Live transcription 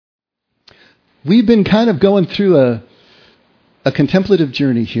We've been kind of going through a contemplative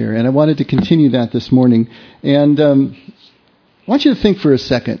journey here, and I wanted to continue that this morning. And I want you to think for a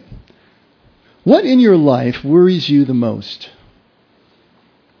second. What in your life worries you the most?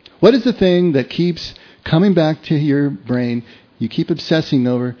 What is the thing that keeps coming back to your brain, you keep obsessing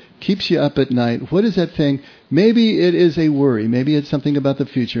over, keeps you up at night? What is that thing? Maybe it is a worry. Maybe it's something about the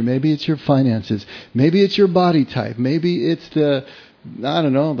future. Maybe it's your finances. Maybe it's your body type. Maybe it's the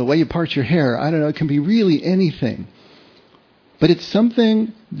way you part your hair. I don't know. It can be really anything. But it's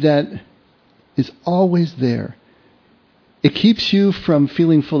something that is always there. It keeps you from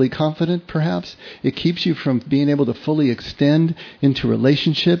feeling fully confident, perhaps. It keeps you from being able to fully extend into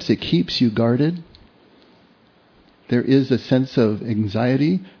relationships. It keeps you guarded. There is a sense of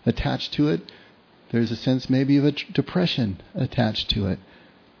anxiety attached to it. There's a sense maybe of a depression attached to it.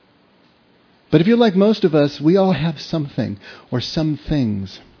 But if you're like most of us, we all have something or some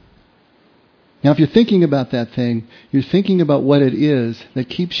things. Now, if you're thinking about that thing, you're thinking about what it is that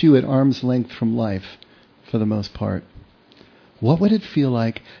keeps you at arm's length from life, for the most part. What would it feel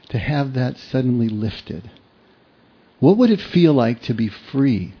like to have that suddenly lifted? What would it feel like to be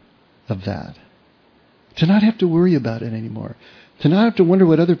free of that? To not have to worry about it anymore. To not have to wonder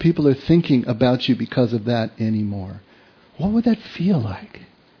what other people are thinking about you because of that anymore. What would that feel like?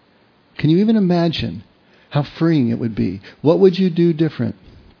 Can you even imagine how freeing it would be? What would you do different?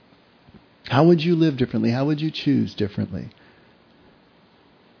 How would you live differently? How would you choose differently?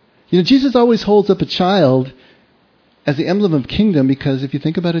 You know, Jesus always holds up a child as the emblem of kingdom, because if you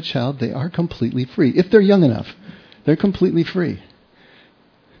think about a child, they are completely free. If they're young enough, they're completely free.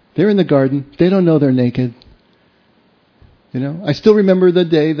 They're in the garden. They don't know they're naked. You know, I still remember the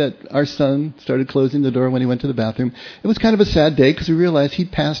day that our son started closing the door when he went to the bathroom. It was kind of a sad day because we realized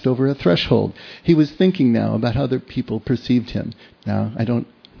he'd passed over a threshold. He was thinking now about how other people perceived him. Now, I don't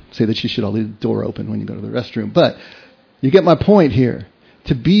say that you should all leave the door open when you go to the restroom, but you get my point here.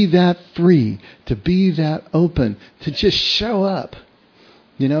 To be that free, to be that open, to just show up.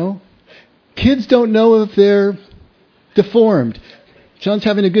 You know? Kids don't know if they're deformed. John's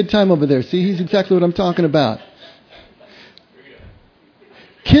having a good time over there. See, he's exactly what I'm talking about.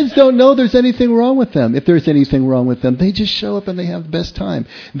 Kids don't know there's anything wrong with them. If there's anything wrong with them, they just show up and they have the best time.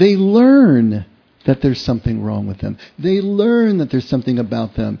 They learn that there's something wrong with them. They learn that there's something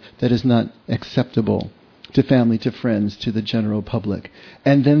about them that is not acceptable to family, to friends, to the general public.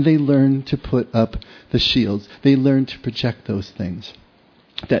 And then they learn to put up the shields. They learn to project those things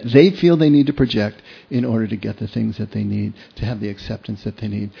that they feel they need to project in order to get the things that they need, to have the acceptance that they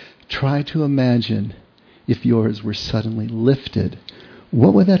need. Try to imagine if yours were suddenly lifted.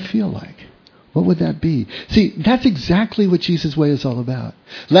 What would that feel like? What would that be? See, that's exactly what Jesus' way is all about.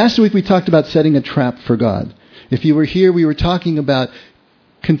 Last week we talked about setting a trap for God. If you were here, we were talking about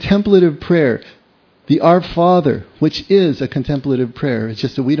contemplative prayer. The Our Father, which is a contemplative prayer. It's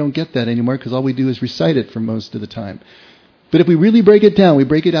just that we don't get that anymore because all we do is recite it for most of the time. But if we really break it down, we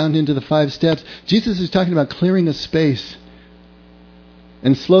break it down into the 5 steps. Jesus is talking about clearing a space.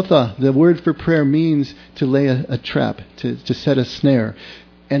 And slotha, the word for prayer, means to lay a trap, to set a snare.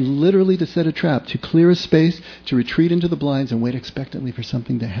 And literally to set a trap, to clear a space, to retreat into the blinds and wait expectantly for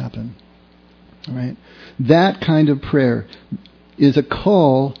something to happen. All right? That kind of prayer is a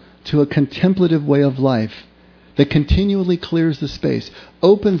call to a contemplative way of life that continually clears the space,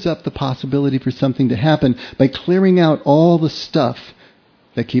 opens up the possibility for something to happen by clearing out all the stuff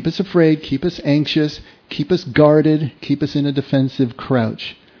that keep us afraid, keep us anxious, keep us guarded, keep us in a defensive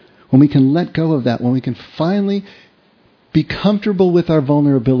crouch. When we can let go of that, when we can finally be comfortable with our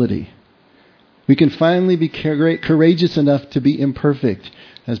vulnerability, we can finally be courageous enough to be imperfect,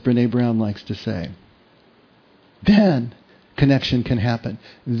 as Brene Brown likes to say. Then connection can happen.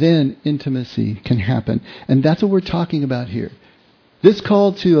 Then intimacy can happen. And that's what we're talking about here. This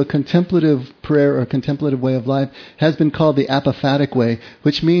call to a contemplative prayer or a contemplative way of life has been called the apophatic way,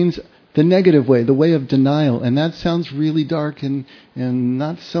 which means the negative way, the way of denial. And that sounds really dark and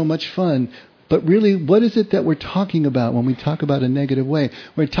not so much fun. But really, what is it that we're talking about when we talk about a negative way?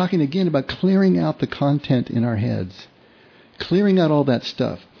 We're talking again about clearing out the content in our heads. Clearing out all that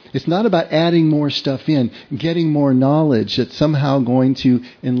stuff. It's not about adding more stuff in, getting more knowledge that's somehow going to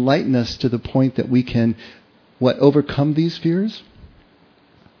enlighten us to the point that we can, overcome these fears?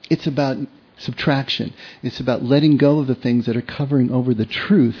 It's about subtraction. It's about letting go of the things that are covering over the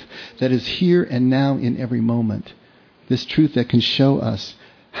truth that is here and now in every moment. This truth that can show us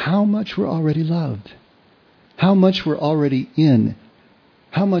how much we're already loved, how much we're already in,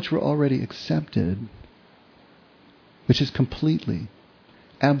 how much we're already accepted, which is completely,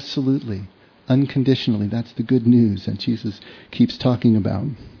 absolutely, unconditionally. That's the good news that Jesus keeps talking about.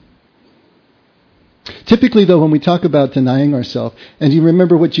 Typically, though, when we talk about denying ourselves, and you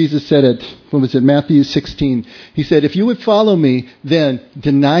remember what Jesus said at, Matthew 16. He said, if you would follow me, then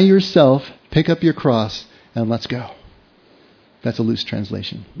deny yourself, pick up your cross, and let's go. That's a loose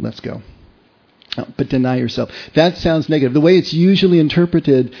translation. Let's go. But deny yourself. That sounds negative. The way it's usually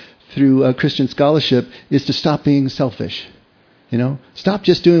interpreted through Christian scholarship is to stop being selfish. Stop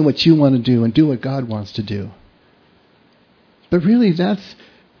just doing what you want to do and do what God wants to do. But really, that's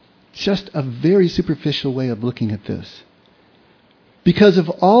just a very superficial way of looking at this. Because of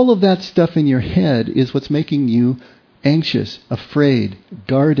all of that stuff in your head is what's making you anxious, afraid,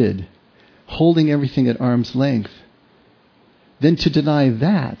 guarded, holding everything at arm's length. Then to deny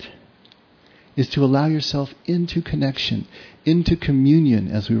that is to allow yourself into connection, into communion,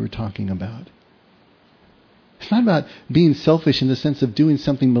 as we were talking about. It's not about being selfish in the sense of doing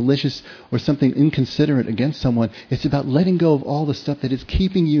something malicious or something inconsiderate against someone. It's about letting go of all the stuff that is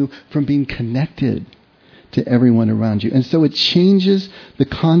keeping you from being connected to everyone around you. And so it changes the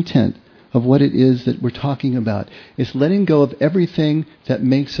content of what it is that we're talking about. It's letting go of everything that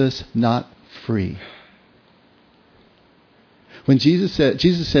makes us not free. When Jesus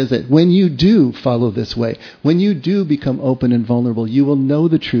says that when you do follow this way, when you do become open and vulnerable, you will know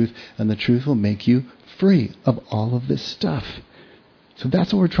the truth, and the truth will make you free of all of this stuff. So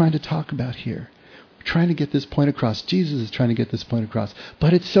that's what we're trying to talk about here. We're trying to get this point across. Jesus is trying to get this point across.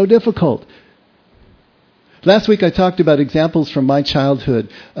 But it's so difficult. Last week I talked about examples from my childhood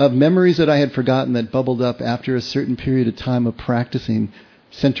of memories that I had forgotten that bubbled up after a certain period of time of practicing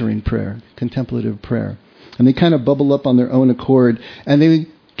centering prayer, contemplative prayer. And they kind of bubble up on their own accord. And they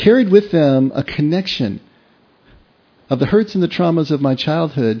carried with them a connection of the hurts and the traumas of my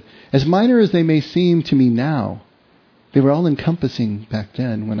childhood, as minor as they may seem to me now. They were all encompassing back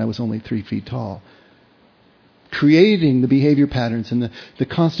then when I was only 3 feet tall. Creating the behavior patterns and the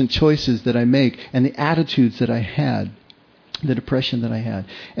constant choices that I make and the attitudes that I had, the depression that I had.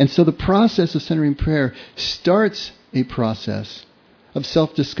 And so the process of centering prayer starts a process of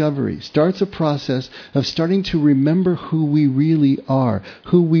self-discovery, starts a process of starting to remember who we really are,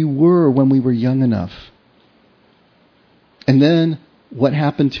 who we were when we were young enough. And then what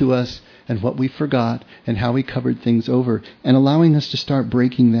happened to us and what we forgot and how we covered things over, and allowing us to start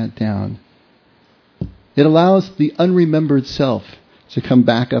breaking that down. It allows the unremembered self to come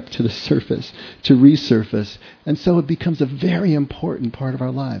back up to the surface, to resurface. And so it becomes a very important part of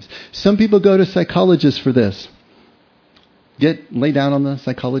our lives. Some people go to psychologists for this. Lay down on the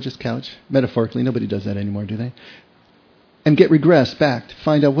psychologist's couch. Metaphorically, nobody does that anymore, do they? And get regressed back to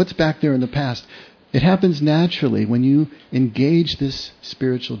find out what's back there in the past. It happens naturally when you engage this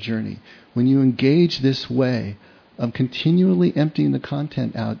spiritual journey, when you engage this way of continually emptying the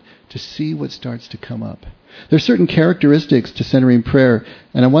content out to see what starts to come up. There are certain characteristics to centering prayer,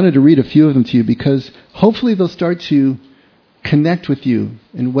 and I wanted to read a few of them to you because hopefully they'll start to connect with you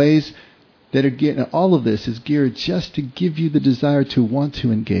in ways that are getting, all of this is geared just to give you the desire to want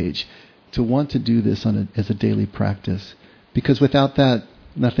to engage, to want to do this as a daily practice. Because without that,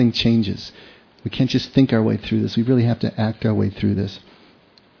 nothing changes. We can't just think our way through this. We really have to act our way through this.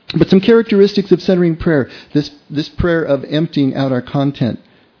 But some characteristics of centering prayer, this prayer of emptying out our content.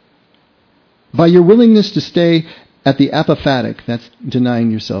 By your willingness to stay at the apophatic, that's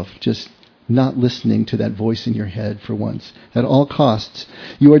denying yourself, just not listening to that voice in your head for once, at all costs,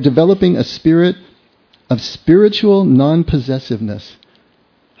 you are developing a spirit of spiritual non-possessiveness.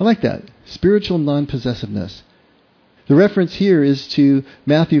 I like that, spiritual non-possessiveness. The reference here is to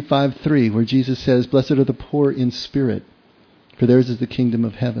Matthew 5:3, where Jesus says, "Blessed are the poor in spirit, for theirs is the kingdom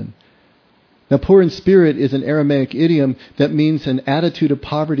of heaven." Now, poor in spirit is an Aramaic idiom that means an attitude of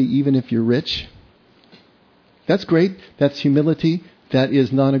poverty even if you're rich. That's great. That's humility. That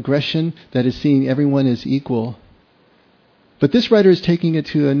is non-aggression. That is seeing everyone as equal. But this writer is taking it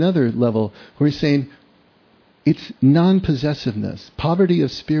to another level where he's saying it's non-possessiveness. Poverty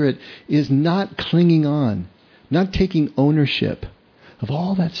of spirit is not clinging on, not taking ownership of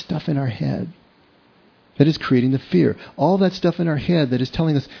all that stuff in our head that is creating the fear. All that stuff in our head that is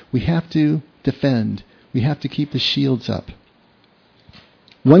telling us we have to defend. We have to keep the shields up.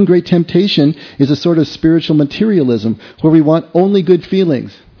 One great temptation is a sort of spiritual materialism where we want only good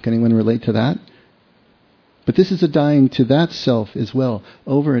feelings. Can anyone relate to that? But this is a dying to that self as well,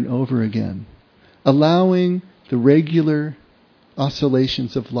 over and over again. Allowing the regular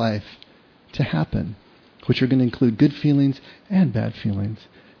oscillations of life to happen, which are going to include good feelings and bad feelings,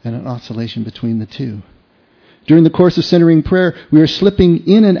 and an oscillation between the two. During the course of centering prayer, we are slipping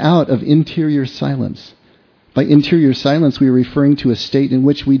in and out of interior silence. By interior silence, we are referring to a state in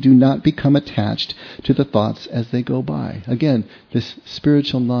which we do not become attached to the thoughts as they go by. Again, this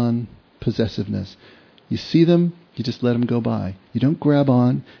spiritual possessiveness. You see them, you just let them go by. You don't grab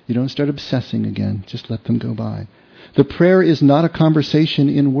on. You don't start obsessing again. Just let them go by. The prayer is not a conversation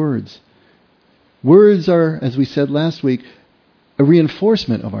in words. Words are, as we said last week, a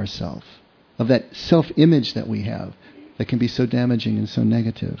reinforcement of ourself, of that self-image that we have that can be so damaging and so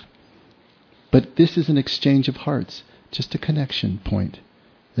negative. But this is an exchange of hearts, just a connection point,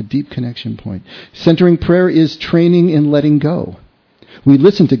 a deep connection point. Centering prayer is training in letting go. We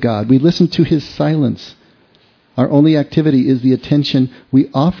listen to God. We listen to His silence. Our only activity is the attention we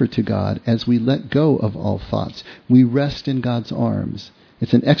offer to God as we let go of all thoughts. We rest in God's arms.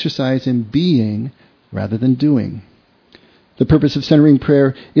 It's an exercise in being rather than doing. The purpose of centering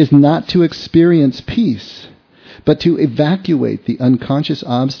prayer is not to experience peace, but to evacuate the unconscious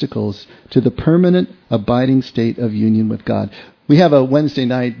obstacles to the permanent, abiding state of union with God. We have a Wednesday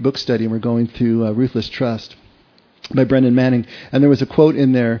night book study, and we're going through Ruthless Trust by Brendan Manning. And there was a quote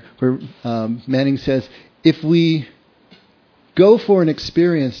in there where Manning says, if we go for an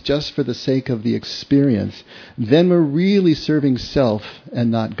experience just for the sake of the experience, then we're really serving self and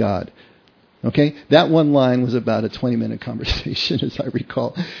not God. Okay? That one line was about a 20-minute conversation, as I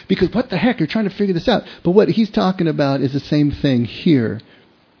recall. Because what the heck? You're trying to figure this out. But what he's talking about is the same thing here.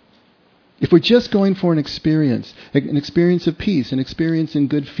 If we're just going for an experience of peace, an experience in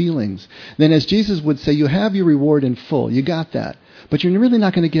good feelings, then as Jesus would say, you have your reward in full. You got that. But you're really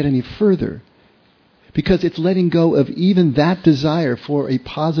not going to get any further. Because it's letting go of even that desire for a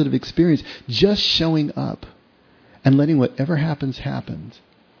positive experience, just showing up and letting whatever happens, happens,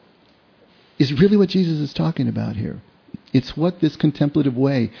 is really what Jesus is talking about here. It's what this contemplative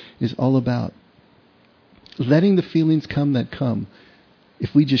way is all about. Letting the feelings come that come.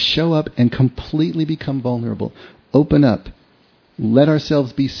 If we just show up and completely become vulnerable, open up, let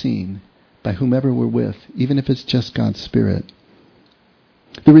ourselves be seen by whomever we're with, even if it's just God's Spirit.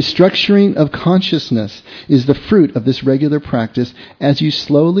 The restructuring of consciousness is the fruit of this regular practice as you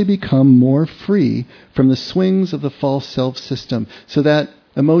slowly become more free from the swings of the false self system. So that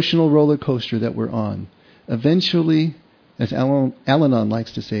emotional roller coaster that we're on, eventually, as Al-Anon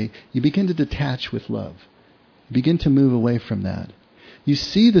likes to say, you begin to detach with love. You begin to move away from that. You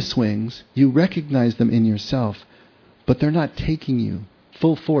see the swings, you recognize them in yourself, but they're not taking you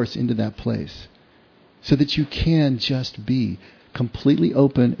full force into that place. So that you can just be completely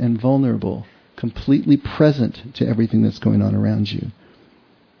open and vulnerable, completely present to everything that's going on around you.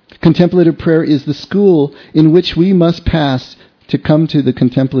 Contemplative prayer is the school in which we must pass to come to the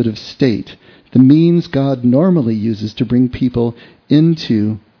contemplative state, the means God normally uses to bring people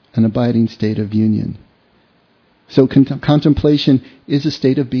into an abiding state of union. So contemplation is a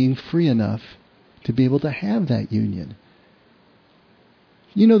state of being free enough to be able to have that union.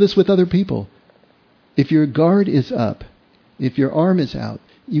 You know this with other people. If your guard is up, if your arm is out,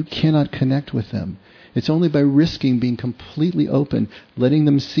 you cannot connect with them. It's only by risking being completely open, letting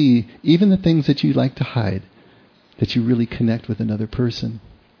them see even the things that you like to hide, that you really connect with another person.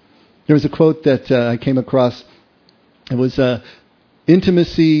 There was a quote that I came across. It was,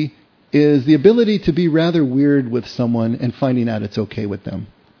 intimacy is the ability to be rather weird with someone and finding out it's okay with them.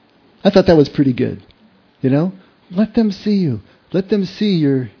 I thought that was pretty good. You know? Let them see you. Let them see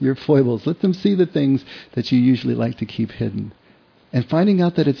your foibles. Let them see the things that you usually like to keep hidden. And finding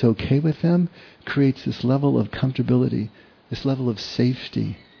out that it's okay with them creates this level of comfortability, this level of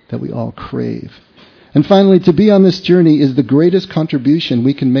safety that we all crave. And finally, to be on this journey is the greatest contribution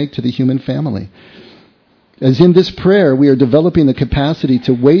we can make to the human family. As in this prayer, we are developing the capacity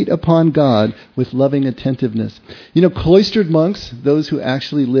to wait upon God with loving attentiveness. You know, cloistered monks, those who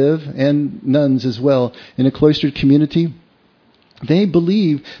actually live, and nuns as well, in a cloistered community, they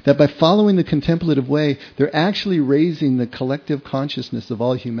believe that by following the contemplative way, they're actually raising the collective consciousness of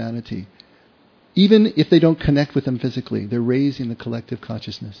all humanity. Even if they don't connect with them physically, they're raising the collective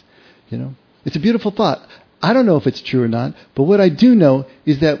consciousness. You know, it's a beautiful thought. I don't know if it's true or not, but what I do know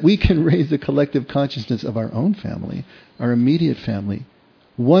is that we can raise the collective consciousness of our own family, our immediate family.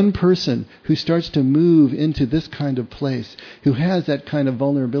 One person who starts to move into this kind of place, who has that kind of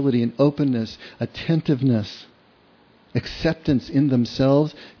vulnerability and openness, attentiveness, acceptance in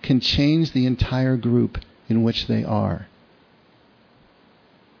themselves, can change the entire group in which they are.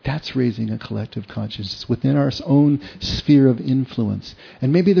 That's raising a collective consciousness within our own sphere of influence.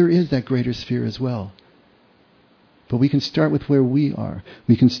 And maybe there is that greater sphere as well. But we can start with where we are.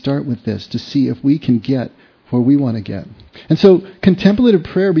 We can start with this to see if we can get where we want to get. And so contemplative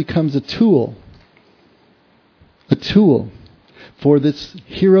prayer becomes a tool for this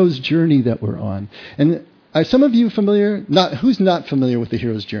hero's journey that we're on. And are some of you familiar? Who's not familiar with the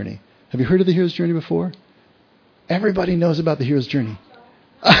hero's journey? Have you heard of the hero's journey before? Everybody knows about the hero's journey.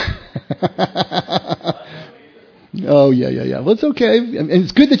 Oh, yeah. Well, it's okay. And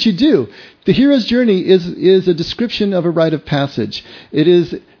it's good that you do. The hero's journey is a description of a rite of passage. It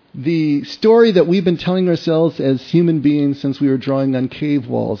is the story that we've been telling ourselves as human beings since we were drawing on cave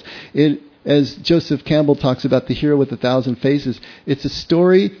walls. As Joseph Campbell talks about the hero with 1,000 faces, it's a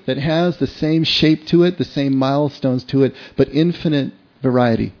story that has the same shape to it, the same milestones to it, but infinite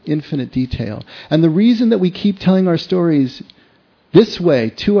variety, infinite detail. And the reason that we keep telling our stories this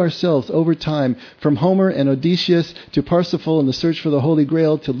way to ourselves over time, from Homer and Odysseus to Parsifal and the search for the Holy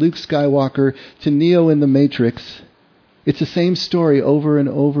Grail to Luke Skywalker to Neo in the Matrix, it's the same story over and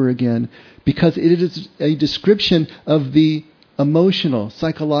over again because it is a description of the emotional,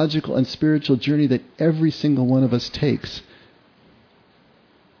 psychological, and spiritual journey that every single one of us takes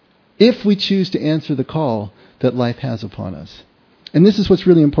if we choose to answer the call that life has upon us. And this is what's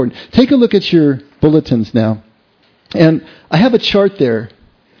really important. Take a look at your bulletins now. And I have a chart there.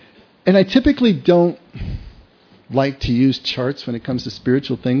 And I typically don't like to use charts when it comes to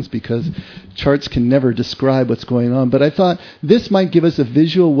spiritual things because charts can never describe what's going on. But I thought this might give us a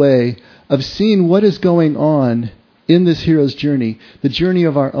visual way of seeing what is going on in this hero's journey, the journey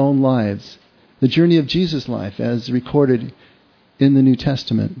of our own lives, the journey of Jesus' life as recorded in the New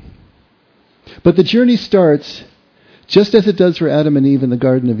Testament. But the journey starts, just as it does for Adam and Eve in the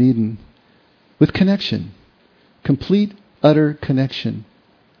Garden of Eden, with connection. Complete, utter connection.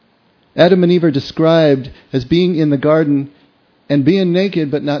 Adam and Eve are described as being in the garden and being naked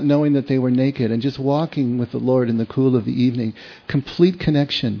but not knowing that they were naked and just walking with the Lord in the cool of the evening. Complete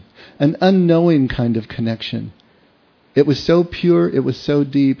connection. An unknowing kind of connection. It was so pure, it was so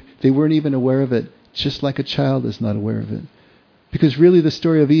deep, they weren't even aware of it, just like a child is not aware of it. Because really the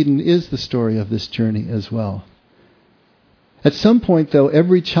story of Eden is the story of this journey as well. At some point, though,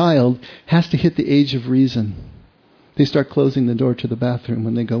 every child has to hit the age of reason. They start closing the door to the bathroom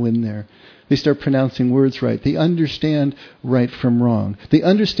when they go in there. They start pronouncing words right. They understand right from wrong. They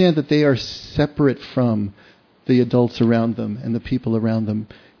understand that they are separate from the adults around them and the people around them.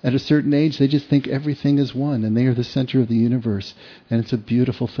 At a certain age, they just think everything is one and they are the center of the universe. And it's a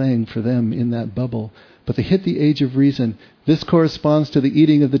beautiful thing for them in that bubble. But they hit the age of reason. This corresponds to the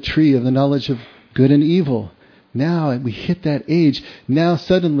eating of the tree of the knowledge of good and evil. Now we hit that age. Now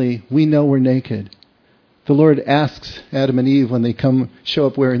suddenly we know we're naked. The Lord asks Adam and Eve when they show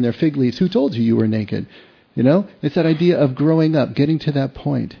up wearing their fig leaves, who told you were naked? You know, it's that idea of growing up, getting to that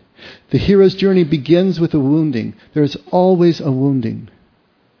point. The hero's journey begins with a wounding. There's always a wounding.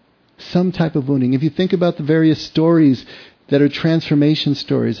 Some type of wounding. If you think about the various stories that are transformation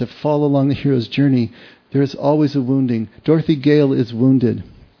stories that fall along the hero's journey, there is always a wounding. Dorothy Gale is wounded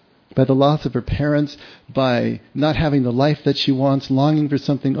by the loss of her parents, by not having the life that she wants, longing for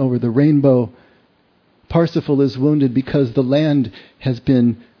something over the rainbow. Parsifal is wounded because the land has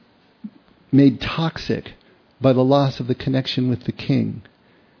been made toxic by the loss of the connection with the king.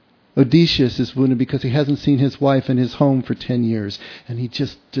 Odysseus is wounded because he hasn't seen his wife and his home for 10 years, and he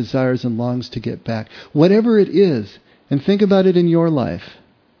just desires and longs to get back. Whatever it is, and think about it in your life.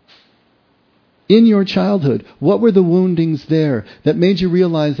 In your childhood, what were the woundings there that made you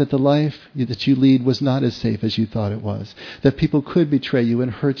realize that the life that you lead was not as safe as you thought it was? That people could betray you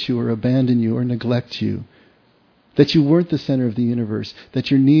and hurt you or abandon you or neglect you? That you weren't the center of the universe?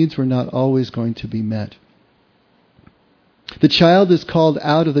 That your needs were not always going to be met? The child is called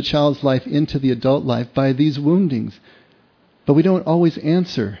out of the child's life into the adult life by these woundings. But we don't always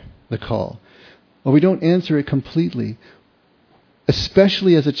answer the call. Or we don't answer it completely.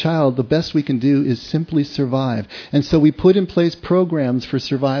 Especially as a child, the best we can do is simply survive. And so we put in place programs for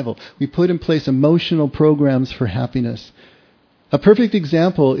survival. We put in place emotional programs for happiness. A perfect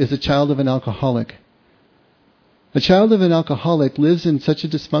example is a child of an alcoholic. A child of an alcoholic lives in such a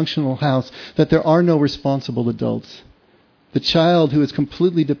dysfunctional house that there are no responsible adults. The child who is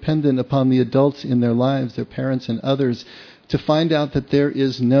completely dependent upon the adults in their lives, their parents and others, to find out that there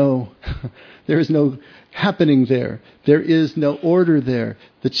is no happening there. There is no order there.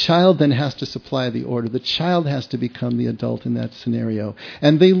 The child then has to supply the order. The child has to become the adult in that scenario.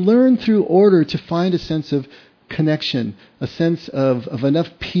 And they learn through order to find a sense of connection, a sense of enough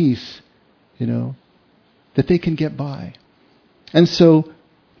peace, that they can get by. And so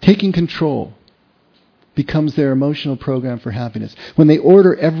taking control becomes their emotional program for happiness. When they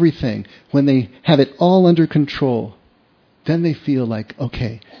order everything, when they have it all under control, then they feel like,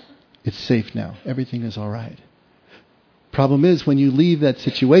 okay, it's safe now. Everything is all right. Problem is, when you leave that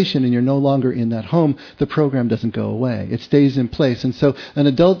situation and you're no longer in that home, the program doesn't go away. It stays in place. And so an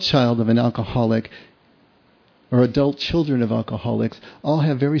adult child of an alcoholic or adult children of alcoholics all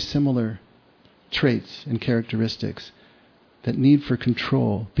have very similar traits and characteristics. that need for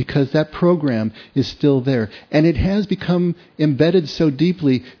control, because that program is still there. And it has become embedded so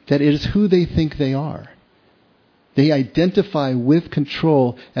deeply that it is who they think they are. They identify with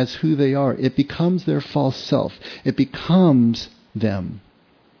control as who they are. It becomes their false self. It becomes them.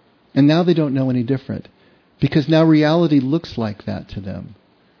 And now they don't know any different, because now reality looks like that to them.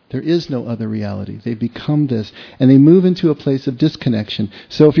 There is no other reality. They become this, and they move into a place of disconnection.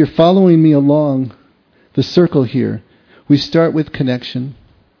 So if you're following me along the circle here, we start with connection,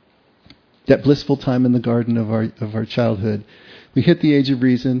 that blissful time in the garden of our childhood. We hit the age of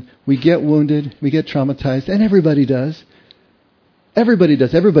reason. We get wounded. We get traumatized. And everybody does. Everybody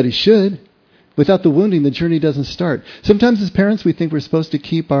does. Everybody should. Without the wounding, the journey doesn't start. Sometimes as parents, we think we're supposed to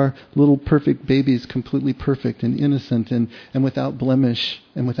keep our little perfect babies completely perfect and innocent and without blemish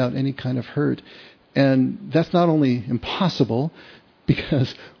and without any kind of hurt. And that's not only impossible,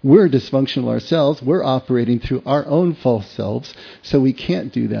 because we're dysfunctional ourselves. We're operating through our own false selves, so we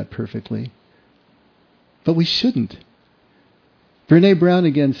can't do that perfectly. But we shouldn't. Brene Brown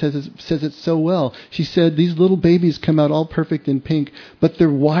again says it so well. She said, these little babies come out all perfect and pink, but they're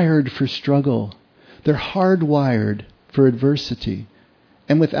wired for struggle. They're hardwired for adversity.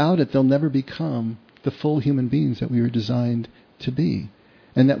 And without it, they'll never become the full human beings that we were designed to be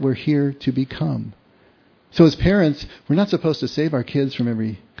and that we're here to become. So as parents, we're not supposed to save our kids from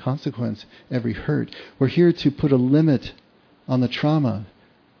every consequence, every hurt. We're here to put a limit on the trauma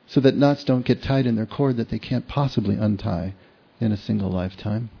so that knots don't get tied in their cord that they can't possibly untie in a single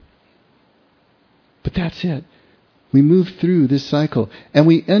lifetime. But that's it. We move through this cycle and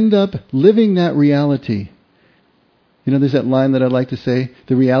we end up living that reality. You know, there's that line that I like to say,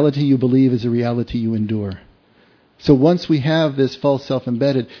 the reality you believe is the reality you endure. So once we have this false self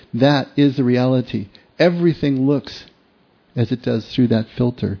embedded, that is the reality. Everything looks as it does through that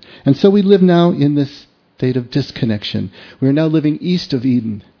filter. And so we live now in this state of disconnection. We are now living east of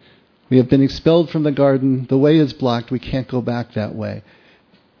Eden. We have been expelled from the garden. The way is blocked. We can't go back that way.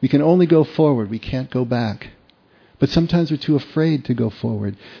 We can only go forward. We can't go back. But sometimes we're too afraid to go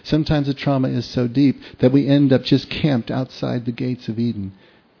forward. Sometimes the trauma is so deep that we end up just camped outside the gates of Eden.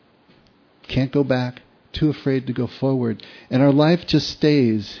 Can't go back. Too afraid to go forward. And our life just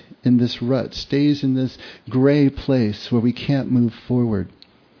stays in this rut, stays in this gray place where we can't move forward.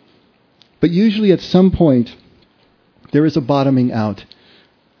 But usually at some point, there is a bottoming out.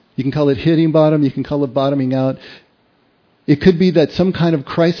 You can call it hitting bottom, you can call it bottoming out. It could be that some kind of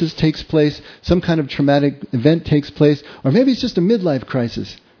crisis takes place, some kind of traumatic event takes place, or maybe it's just a midlife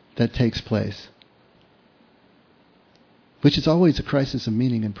crisis that takes place, which is always a crisis of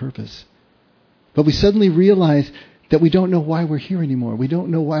meaning and purpose. But we suddenly realize that we don't know why we're here anymore. We don't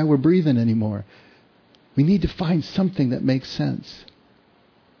know why we're breathing anymore. We need to find something that makes sense.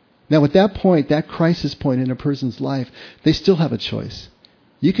 Now at that point, that crisis point in a person's life, they still have a choice.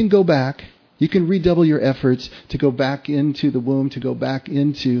 You can go back. You can redouble your efforts to go back into the womb, to go back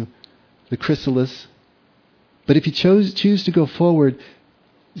into the chrysalis. But if you choose to go forward,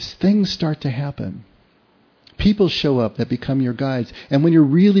 things start to happen. People show up that become your guides. And when you're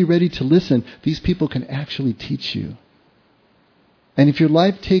really ready to listen, these people can actually teach you. And if your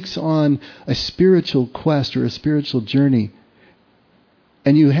life takes on a spiritual quest or a spiritual journey,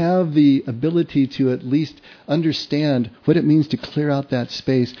 and you have the ability to at least understand what it means to clear out that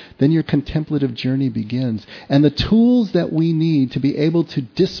space, then your contemplative journey begins. And the tools that we need to be able to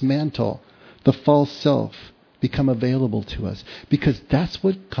dismantle the false self become available to us. Because that's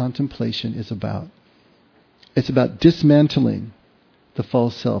what contemplation is about. It's about dismantling the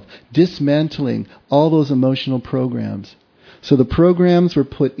false self, dismantling all those emotional programs. So the programs were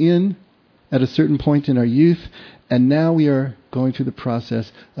put in at a certain point in our youth, and now we are going through the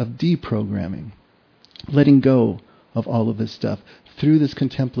process of deprogramming, letting go of all of this stuff through this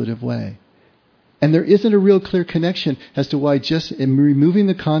contemplative way. And there isn't a real clear connection as to why just in removing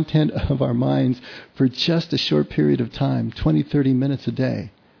the content of our minds for just a short period of time, 20, 30 minutes a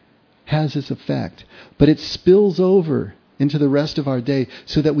day, has this effect. But it spills over into the rest of our day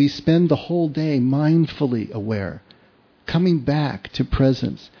so that we spend the whole day mindfully aware, coming back to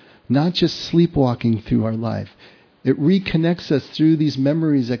presence, not just sleepwalking through our life. It reconnects us through these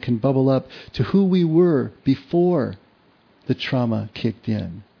memories that can bubble up to who we were before the trauma kicked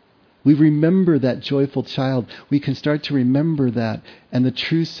in. We remember that joyful child. We can start to remember that, and the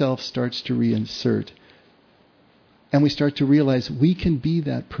true self starts to reinsert. And we start to realize we can be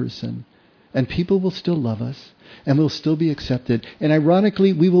that person. And people will still love us. And we'll still be accepted. And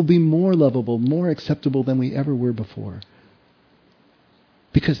ironically, we will be more lovable, more acceptable than we ever were before.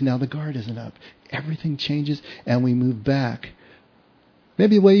 Because now the guard isn't up. Everything changes and we move back.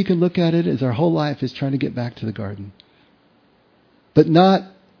 Maybe a way you can look at it is our whole life is trying to get back to the garden. but not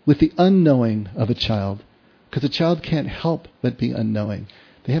with the unknowing of a child, because a child can't help but be unknowing.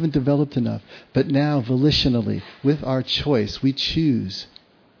 They haven't developed enough. But now, volitionally, with our choice, we choose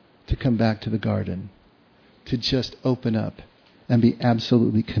to come back to the garden, to just open up and be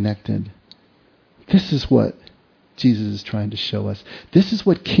absolutely connected. This is what Jesus is trying to show us. This is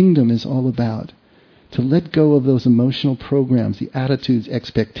what kingdom is all about. To let go of those emotional programs, the attitudes,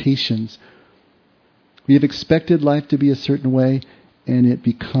 expectations. We have expected life to be a certain way, and it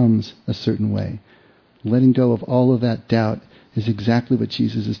becomes a certain way. Letting go of all of that doubt is exactly what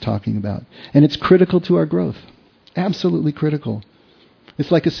Jesus is talking about. And it's critical to our growth. Absolutely critical.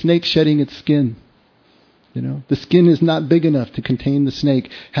 It's like a snake shedding its skin. You know, the skin is not big enough to contain the snake.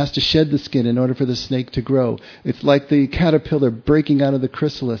 It has to shed the skin in order for the snake to grow. It's like the caterpillar breaking out of the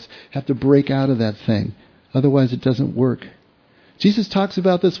chrysalis. Have to break out of that thing. Otherwise it doesn't work. Jesus talks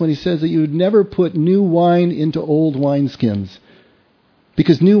about this when he says that you would never put new wine into old wineskins,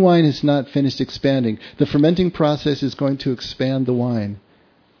 because new wine is not finished expanding. The fermenting process is going to expand the wine.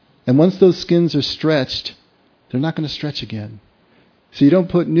 And once those skins are stretched, they're not going to stretch again. So you don't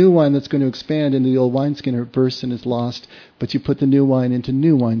put new wine that's going to expand into the old wineskin, or it bursts and is lost, but you put the new wine into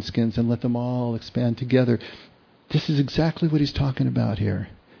new wineskins and let them all expand together. This is exactly what he's talking about here.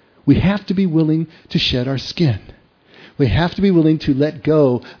 We have to be willing to shed our skin. We have to be willing to let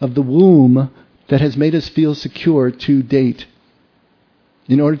go of the womb that has made us feel secure to date,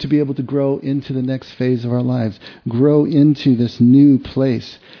 in order to be able to grow into the next phase of our lives, grow into this new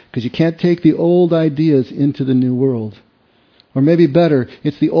place. Because you can't take the old ideas into the new world. Or maybe better,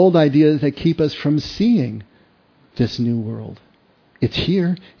 it's the old ideas that keep us from seeing this new world. It's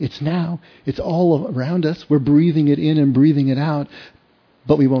here, it's now, it's all around us. We're breathing it in and breathing it out,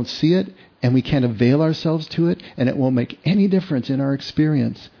 but we won't see it, and we can't avail ourselves to it, and it won't make any difference in our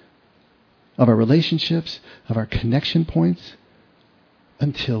experience of our relationships, of our connection points,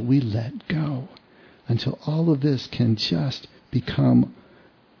 until we let go. Until all of this can just become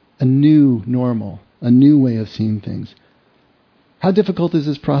a new normal, a new way of seeing things. How difficult is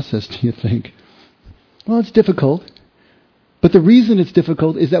this process, do you think? Well, it's difficult. But the reason it's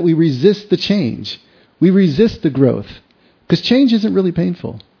difficult is that we resist the change. We resist the growth. Because change isn't really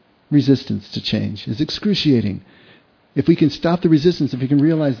painful. Resistance to change is excruciating. If we can stop the resistance, if we can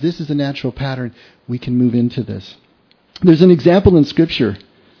realize this is a natural pattern, we can move into this. There's an example in Scripture.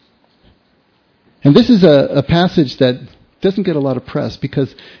 And this is a passage that doesn't get a lot of press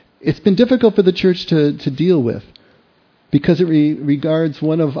because it's been difficult for the church to deal with. Because it regards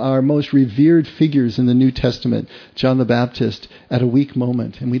one of our most revered figures in the New Testament, John the Baptist, at a weak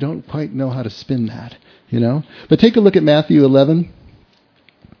moment. And we don't quite know how to spin that, you know. But take a look at Matthew 11,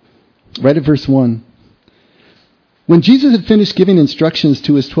 right at verse 1. When Jesus had finished giving instructions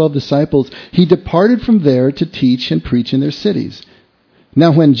to his 12 disciples, he departed from there to teach and preach in their cities.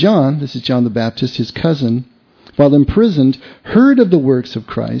 Now when John, this is John the Baptist, his cousin, while imprisoned, heard of the works of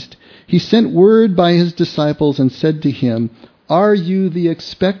Christ, he sent word by his disciples and said to him, "Are you the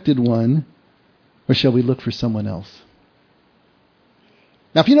expected one, or shall we look for someone else?"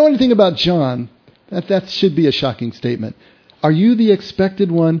 Now if you know anything about John, that should be a shocking statement. Are you the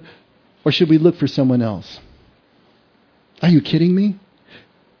expected one, or should we look for someone else? Are you kidding me?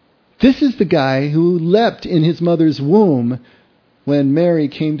 This is the guy who leapt in his mother's womb when Mary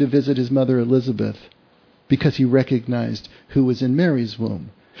came to visit his mother Elizabeth, because he recognized who was in Mary's womb.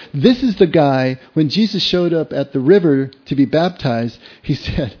 This is the guy, when Jesus showed up at the river to be baptized, he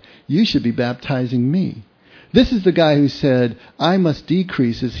said, "You should be baptizing me." This is the guy who said, "I must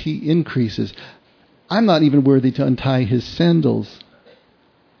decrease as he increases. I'm not even worthy to untie his sandals."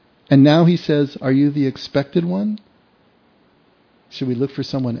 And now he says, "Are you the expected one? Should we look for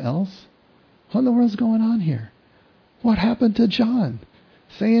someone else?" What in the world's going on here? What happened to John?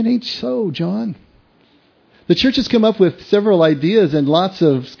 Say it ain't so, John. The church has come up with several ideas, and lots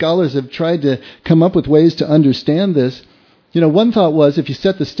of scholars have tried to come up with ways to understand this. You know, one thought was, if you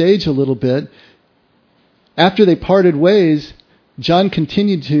set the stage a little bit, after they parted ways, John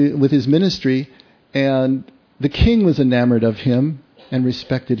continued with his ministry, and the king was enamored of him and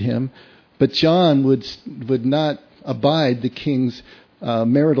respected him, but John would not abide the king's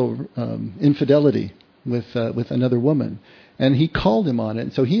marital infidelity with another woman. And he called him on it,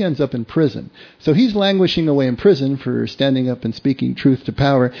 and so he ends up in prison. So he's languishing away in prison for standing up and speaking truth to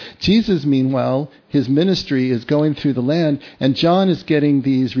power. Jesus, meanwhile, his ministry is going through the land, and John is getting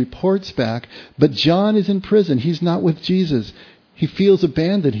these reports back, but John is in prison. He's not with Jesus. He feels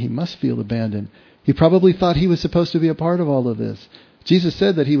abandoned. He must feel abandoned. He probably thought he was supposed to be a part of all of this. Jesus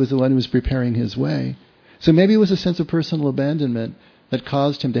said that he was the one who was preparing his way. So maybe it was a sense of personal abandonment that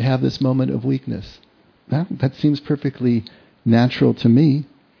caused him to have this moment of weakness. That seems perfectly natural to me.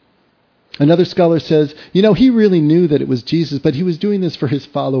 Another scholar says, he really knew that it was Jesus, but he was doing this for his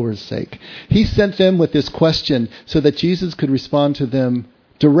followers' sake. He sent them with this question so that Jesus could respond to them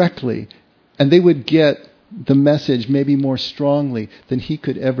directly, and they would get the message maybe more strongly than he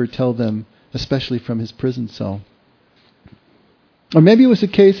could ever tell them, especially from his prison cell. Or maybe it was a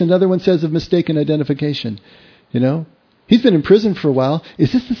case, another one says, of mistaken identification. He's been in prison for a while.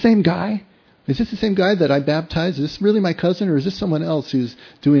 Is this the same guy? Is this the same guy that I baptized? Is this really my cousin, or is this someone else who's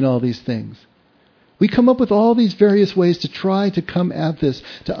doing all these things? We come up with all these various ways to try to come at this,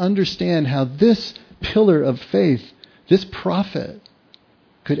 to understand how this pillar of faith, this prophet,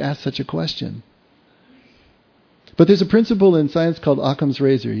 could ask such a question. But there's a principle in science called Occam's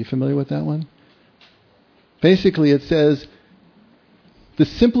razor. Are you familiar with that one? Basically, it says the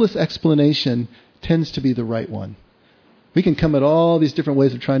simplest explanation tends to be the right one. We can come at all these different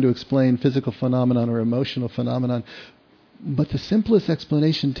ways of trying to explain physical phenomenon or emotional phenomenon, but the simplest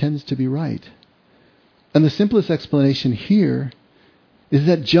explanation tends to be right. And the simplest explanation here is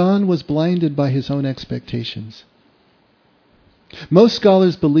that John was blinded by his own expectations. Most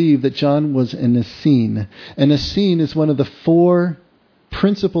scholars believe that John was an Essene. An Essene is one of the 4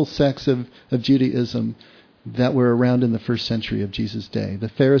 principal sects of Judaism that were around in the first century of Jesus' day. The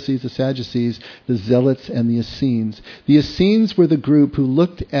Pharisees, the Sadducees, the Zealots, and the Essenes. The Essenes were the group who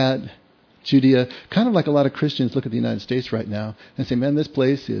looked at Judea, kind of like a lot of Christians look at the United States right now, and say, man, this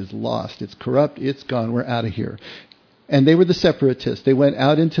place is lost. It's corrupt. It's gone. We're out of here. And they were the separatists. They went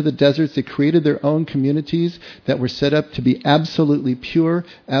out into the deserts. They created their own communities that were set up to be absolutely pure,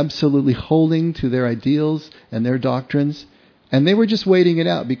 absolutely holding to their ideals and their doctrines. And they were just waiting it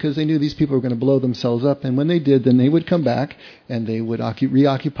out because they knew these people were going to blow themselves up. And when they did, then they would come back and they would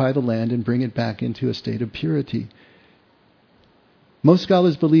reoccupy the land and bring it back into a state of purity. Most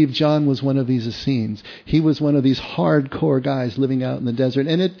scholars believe John was one of these Essenes. He was one of these hardcore guys living out in the desert.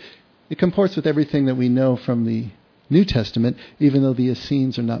 And it comports with everything that we know from the New Testament, even though the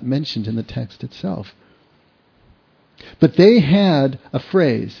Essenes are not mentioned in the text itself. But they had a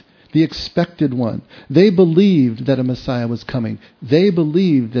phrase, the expected one. They believed that a Messiah was coming. They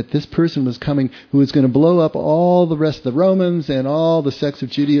believed that this person was coming who was going to blow up all the rest of the Romans and all the sects of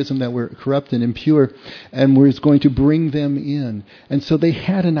Judaism that were corrupt and impure, and was going to bring them in. And so they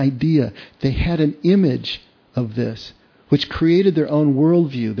had an idea. They had an image of this, which created their own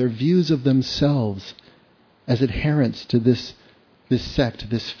worldview, their views of themselves as adherents to this sect,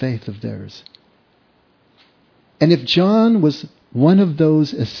 this faith of theirs. And if John was one of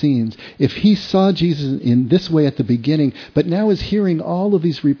those Essenes, if he saw Jesus in this way at the beginning, but now is hearing all of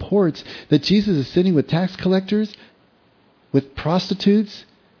these reports that Jesus is sitting with tax collectors, with prostitutes,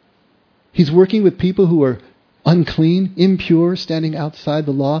 he's working with people who are unclean, impure, standing outside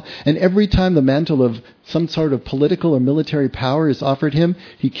the law, and every time the mantle of some sort of political or military power is offered him,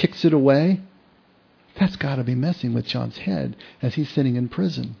 he kicks it away, that's got to be messing with John's head as he's sitting in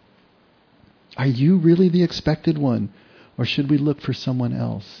prison. Are you really the expected one? Or should we look for someone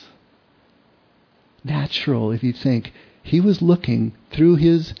else? Natural if you think he was looking through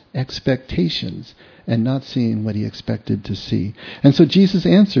his expectations and not seeing what he expected to see. And so Jesus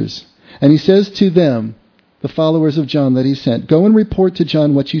answers. And he says to them, the followers of John that he sent, go and report to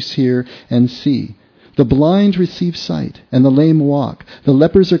John what you hear and see. The blind receive sight, and the lame walk. The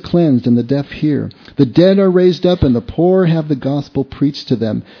lepers are cleansed, and the deaf hear. The dead are raised up, and the poor have the gospel preached to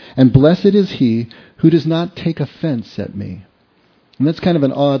them. And blessed is he who does not take offense at me. And that's kind of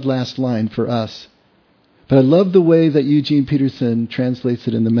an odd last line for us. But I love the way that Eugene Peterson translates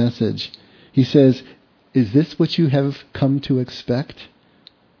it in the Message. He says, is this what you have come to expect?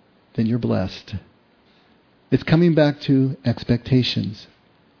 Then you're blessed. It's coming back to expectations.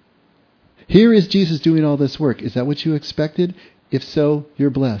 Here is Jesus doing all this work. Is that what you expected? If so, you're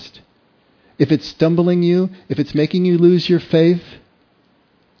blessed. If it's stumbling you, if it's making you lose your faith,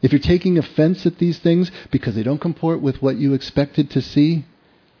 if you're taking offense at these things because they don't comport with what you expected to see,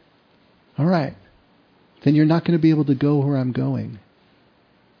 all right, then you're not going to be able to go where I'm going.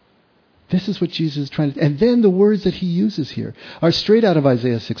 This is what Jesus is trying to... And then the words that he uses here are straight out of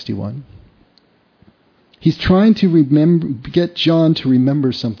Isaiah 61. He's trying to get John to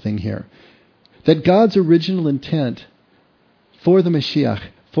remember something here. That God's original intent for the Mashiach,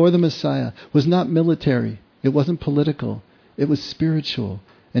 for the Messiah, was not military. It wasn't political. It was spiritual.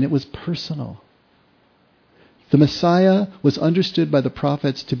 And it was personal. The Messiah was understood by the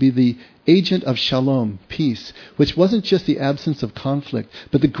prophets to be the agent of shalom, peace, which wasn't just the absence of conflict,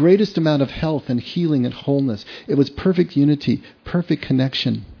 but the greatest amount of health and healing and wholeness. It was perfect unity, perfect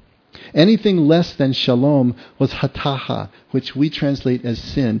connection. Anything less than shalom was hataha, which we translate as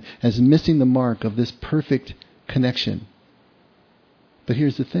sin, as missing the mark of this perfect connection. But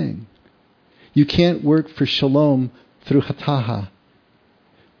here's the thing. You can't work for shalom through hataha.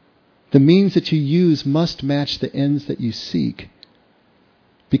 The means that you use must match the ends that you seek.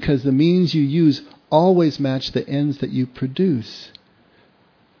 Because the means you use always match the ends that you produce.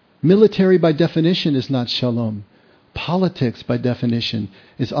 Military by definition is not shalom. Politics by definition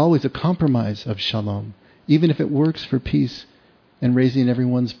is always a compromise of shalom, even if it works for peace and raising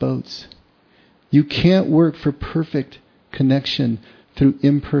everyone's boats. You can't work for perfect connection through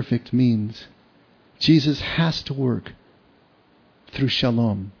imperfect means. Jesus has to work through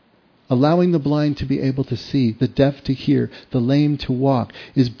shalom. Allowing the blind to be able to see, the deaf to hear, the lame to walk,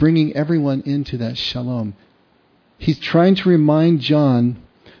 is bringing everyone into that shalom. He's trying to remind John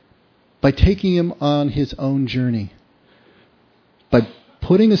by taking him on his own journey, by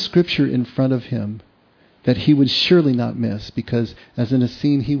putting a scripture in front of him that he would surely not miss, because as an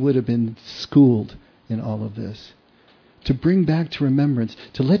Essene he would have been schooled in all of this. To bring back to remembrance,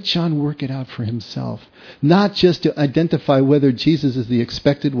 to let John work it out for himself. Not just to identify whether Jesus is the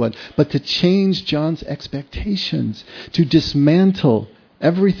expected one, but to change John's expectations. To dismantle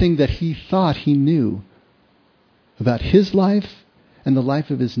everything that he thought he knew about his life and the life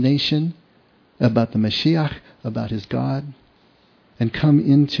of his nation, about the Mashiach, about his God, and come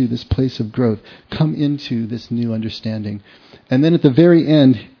into this place of growth. Come into this new understanding. And then at the very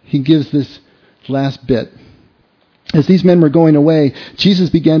end, he gives this last bit. As these men were going away, Jesus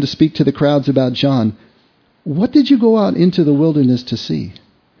began to speak to the crowds about John. What did you go out into the wilderness to see?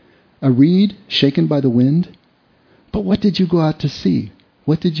 A reed shaken by the wind? But what did you go out to see?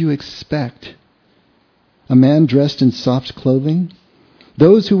 What did you expect? A man dressed in soft clothing?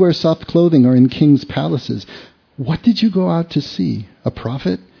 Those who wear soft clothing are in kings' palaces. What did you go out to see? A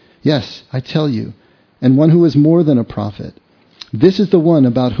prophet? Yes, I tell you, and one who is more than a prophet. This is the one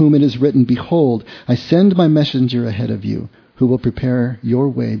about whom it is written, Behold, I send my messenger ahead of you, who will prepare your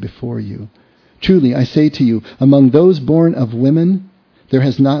way before you. Truly, I say to you, among those born of women, there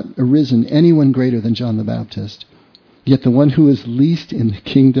has not arisen anyone greater than John the Baptist. Yet the one who is least in the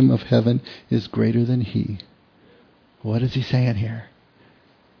kingdom of heaven is greater than he. What is he saying here?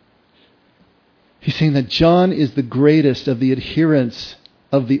 He's saying that John is the greatest of the adherents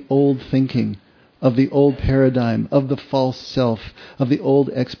of the old thinking, of the old paradigm, of the false self, of the old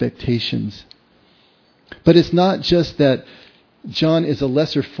expectations. But it's not just that John is a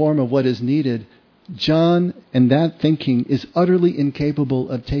lesser form of what is needed. John and that thinking is utterly incapable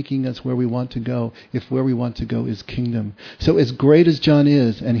of taking us where we want to go, if where we want to go is kingdom. So as great as John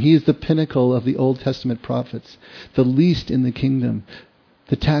is, and he is the pinnacle of the Old Testament prophets, the least in the kingdom,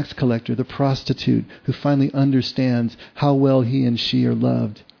 the tax collector, the prostitute, who finally understands how well he and she are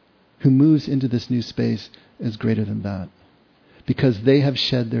loved, who moves into this new space, is greater than that. Because they have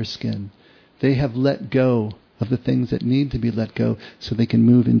shed their skin. They have let go of the things that need to be let go so they can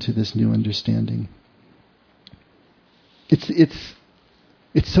move into this new understanding. It's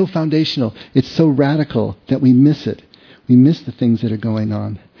so foundational. It's so radical that we miss it. We miss the things that are going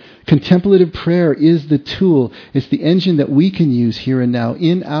on. Contemplative prayer is the tool. It's the engine that we can use here and now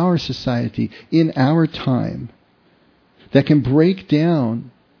in our society, in our time, that can break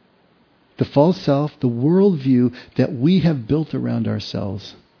down the false self, the worldview that we have built around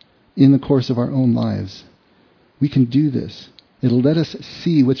ourselves in the course of our own lives. We can do this. It'll let us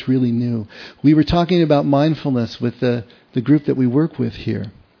see what's really new. We were talking about mindfulness with the group that we work with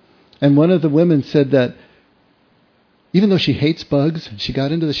here. And one of the women said that even though she hates bugs, she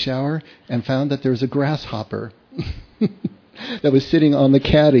got into the shower and found that there was a grasshopper that was sitting on the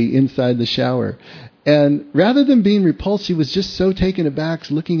caddy inside the shower. And rather than being repulsed, she was just so taken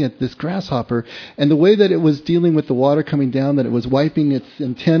aback looking at this grasshopper and the way that it was dealing with the water coming down, that it was wiping its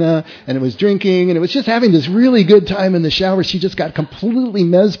antenna and it was drinking and it was just having this really good time in the shower. She just got completely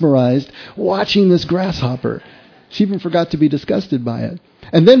mesmerized watching this grasshopper. She even forgot to be disgusted by it.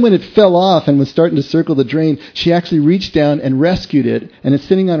 And then when it fell off and was starting to circle the drain, she actually reached down and rescued it, and it's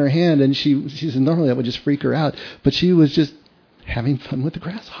sitting on her hand, and she said normally that would just freak her out, but she was just having fun with the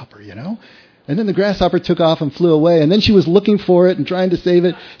grasshopper, you know? And then the grasshopper took off and flew away, and then she was looking for it and trying to save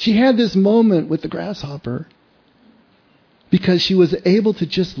it. She had this moment with the grasshopper because she was able to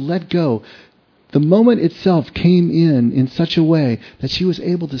just let go. The moment itself came in such a way that she was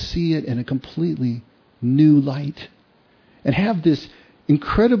able to see it in a completely new light and have this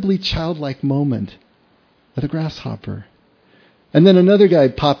incredibly childlike moment with a grasshopper. And then another guy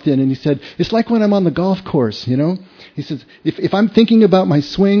popped in and he said, it's like when I'm on the golf course, you know? He says, if I'm thinking about my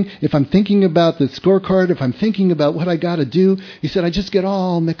swing, if I'm thinking about the scorecard, if I'm thinking about what I got to do, he said, I just get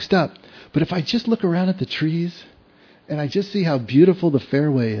all mixed up. But if I just look around at the trees and I just see how beautiful the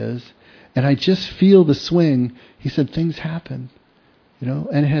fairway is and I just feel the swing, he said, things happen.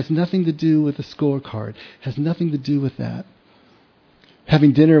 And it has nothing to do with the scorecard. It has nothing to do with that.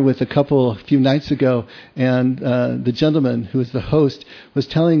 Having dinner with a couple a few nights ago, and the gentleman who was the host was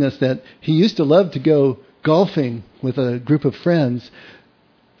telling us that he used to love to go golfing with a group of friends,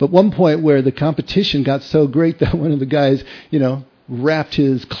 but one point where the competition got so great that one of the guys, wrapped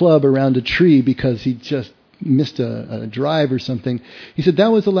his club around a tree because he just missed a drive or something. He said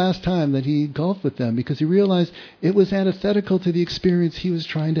that was the last time that he golfed with them because he realized it was antithetical to the experience he was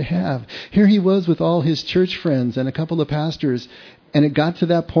trying to have. Here he was with all his church friends and a couple of pastors, and it got to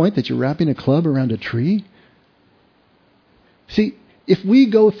that point that you're wrapping a club around a tree? See, if we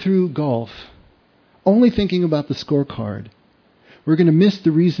go through golf only thinking about the scorecard, we're going to miss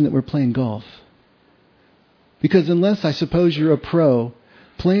the reason that we're playing golf. Because unless, I suppose, you're a pro,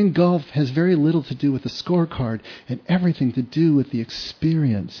 playing golf has very little to do with the scorecard and everything to do with the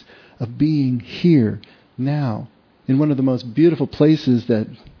experience of being here, now, in one of the most beautiful places that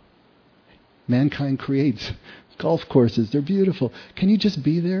mankind creates. Golf courses, they're beautiful. Can you just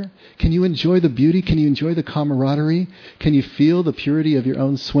be there? Can you enjoy the beauty? Can you enjoy the camaraderie? Can you feel the purity of your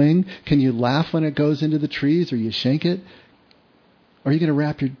own swing? Can you laugh when it goes into the trees or you shank it? Or are you going to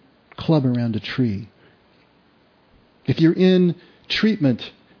wrap your club around a tree? If you're in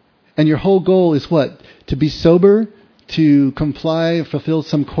treatment and your whole goal is what? To be sober, to comply, fulfill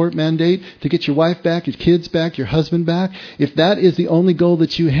some court mandate, to get your wife back, your kids back, your husband back. If that is the only goal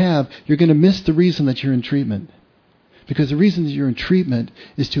that you have, you're going to miss the reason that you're in treatment. Because the reason that you're in treatment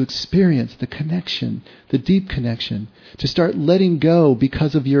is to experience the connection, the deep connection, to start letting go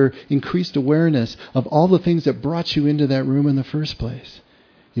because of your increased awareness of all the things that brought you into that room in the first place.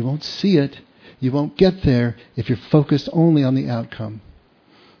 You won't see it. You won't get there if you're focused only on the outcome.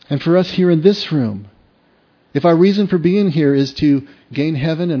 And for us here in this room, if our reason for being here is to gain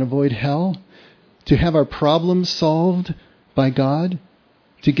heaven and avoid hell, to have our problems solved by God,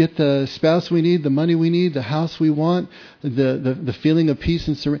 to get the spouse we need, the money we need, the house we want, the feeling of peace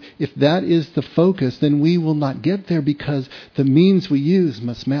and serenity, if that is the focus, then we will not get there because the means we use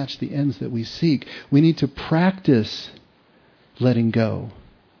must match the ends that we seek. We need to practice letting go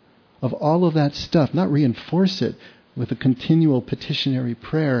of all of that stuff, not reinforce it with a continual petitionary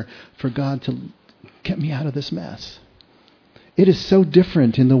prayer for God to get me out of this mess. It is so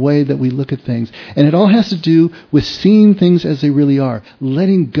different in the way that we look at things. And it all has to do with seeing things as they really are,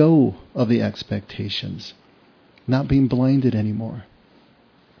 letting go of the expectations, not being blinded anymore.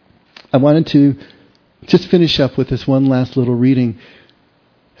 I wanted to just finish up with this one last little reading.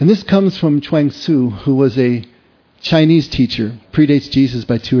 And this comes from Chuang Tzu, who was a Chinese teacher, predates Jesus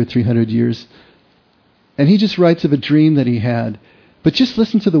by 200 or 300 years. And he just writes of a dream that he had. But just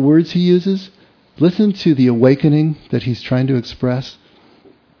listen to the words he uses. Listen to the awakening that he's trying to express.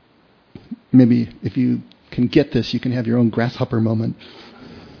 Maybe if you can get this, you can have your own grasshopper moment.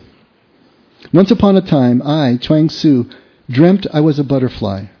 Once upon a time, I, Chuang Tzu, dreamt I was a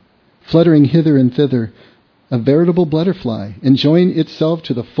butterfly, fluttering hither and thither, a veritable butterfly, enjoying itself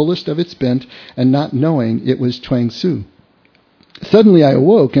to the fullest of its bent and not knowing it was Chuang Tzu. Suddenly I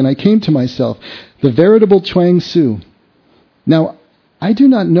awoke and I came to myself, the veritable Chuang Tzu. Now, I do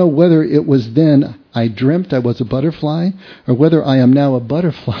not know whether it was then I dreamt I was a butterfly or whether I am now a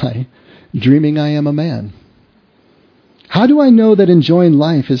butterfly dreaming I am a man. How do I know that enjoying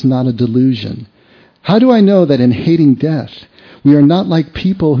life is not a delusion? How do I know that in hating death, we are not like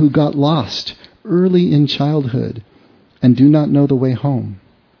people who got lost early in childhood and do not know the way home?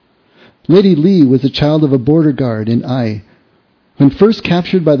 Lady Li was the child of a border guard in Ai. When first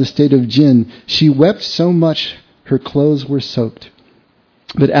captured by the state of Jin, she wept so much her clothes were soaked.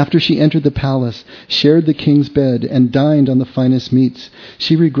 But after she entered the palace, shared the king's bed, and dined on the finest meats,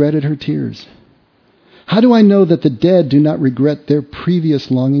 she regretted her tears. How do I know that the dead do not regret their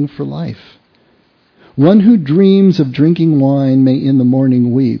previous longing for life? One who dreams of drinking wine may in the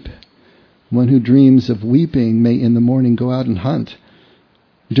morning weep. One who dreams of weeping may in the morning go out and hunt.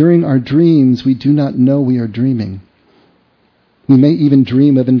 During our dreams, we do not know we are dreaming. We may even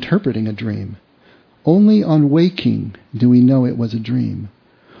dream of interpreting a dream. Only on waking do we know it was a dream.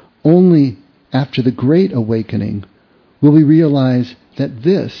 Only after the great awakening will we realize that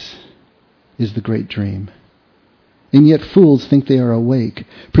this is the great dream. And yet fools think they are awake,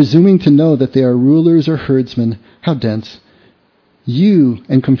 presuming to know that they are rulers or herdsmen. How dense. You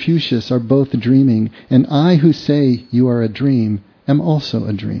and Confucius are both dreaming, and I who say you are a dream am also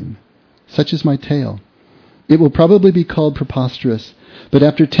a dream. Such is my tale. It will probably be called preposterous, but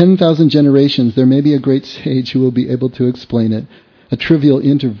after 10,000 generations there may be a great sage who will be able to explain it, a trivial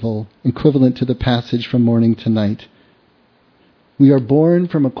interval equivalent to the passage from morning to night. We are born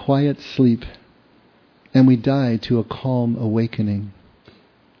from a quiet sleep, and we die to a calm awakening.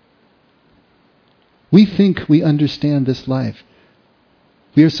 We think we understand this life.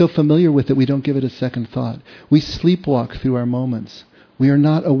 We are so familiar with it, we don't give it a second thought. We sleepwalk through our moments. We are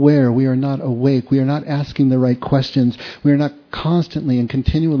not aware. We are not awake. We are not asking the right questions. We are not constantly and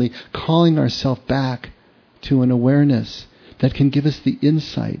continually calling ourselves back to an awareness that can give us the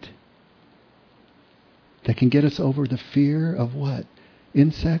insight, that can get us over the fear of what?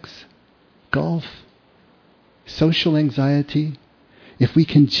 Insects? Golf? Social anxiety? If we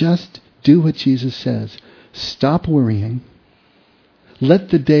can just do what Jesus says, stop worrying, let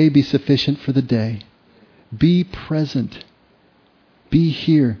the day be sufficient for the day, be present, be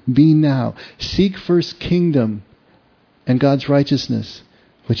here, be now, seek first kingdom and God's righteousness,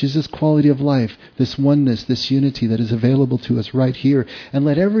 which is this quality of life, this oneness, this unity that is available to us right here, and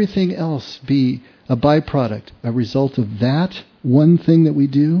let everything else be a byproduct, a result of that one thing that we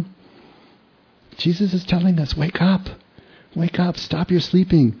do. Jesus is telling us, wake up, stop your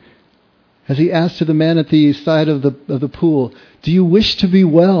sleeping. As he asked to the man at the side of the pool, do you wish to be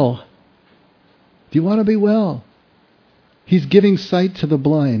well? Do you want to be well? He's giving sight to the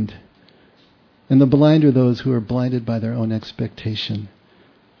blind. And the blind are those who are blinded by their own expectation.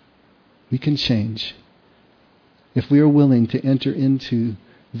 We can change if we are willing to enter into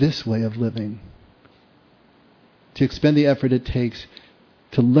this way of living, to expend the effort it takes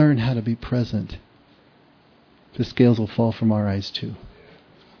to learn how to be present. The scales will fall from our eyes too.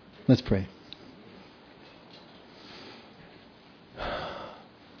 Let's pray.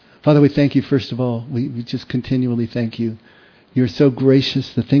 Father, we thank you, first of all. We just continually thank you. You're so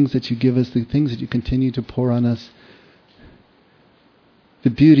gracious, the things that you give us, the things that you continue to pour on us. The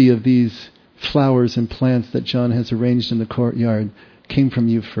beauty of these flowers and plants that John has arranged in the courtyard came from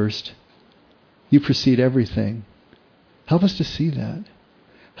you first. You precede everything. Help us to see that.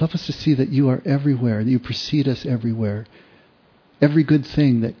 Help us to see that you are everywhere, that you precede us everywhere. Every good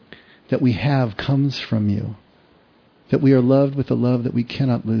thing that we have comes from you. That we are loved with a love that we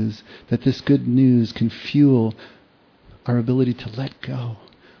cannot lose. That this good news can fuel our ability to let go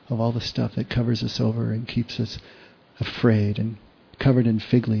of all the stuff that covers us over and keeps us afraid and covered in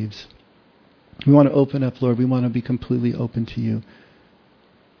fig leaves. We want to open up, Lord. We want to be completely open to you.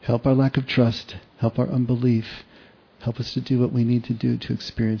 Help our lack of trust. Help our unbelief. Help us to do what we need to do to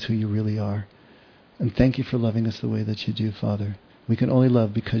experience who you really are. And thank you for loving us the way that you do, Father. We can only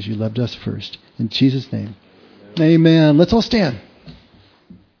love because you loved us first. In Jesus' name, amen. Let's all stand.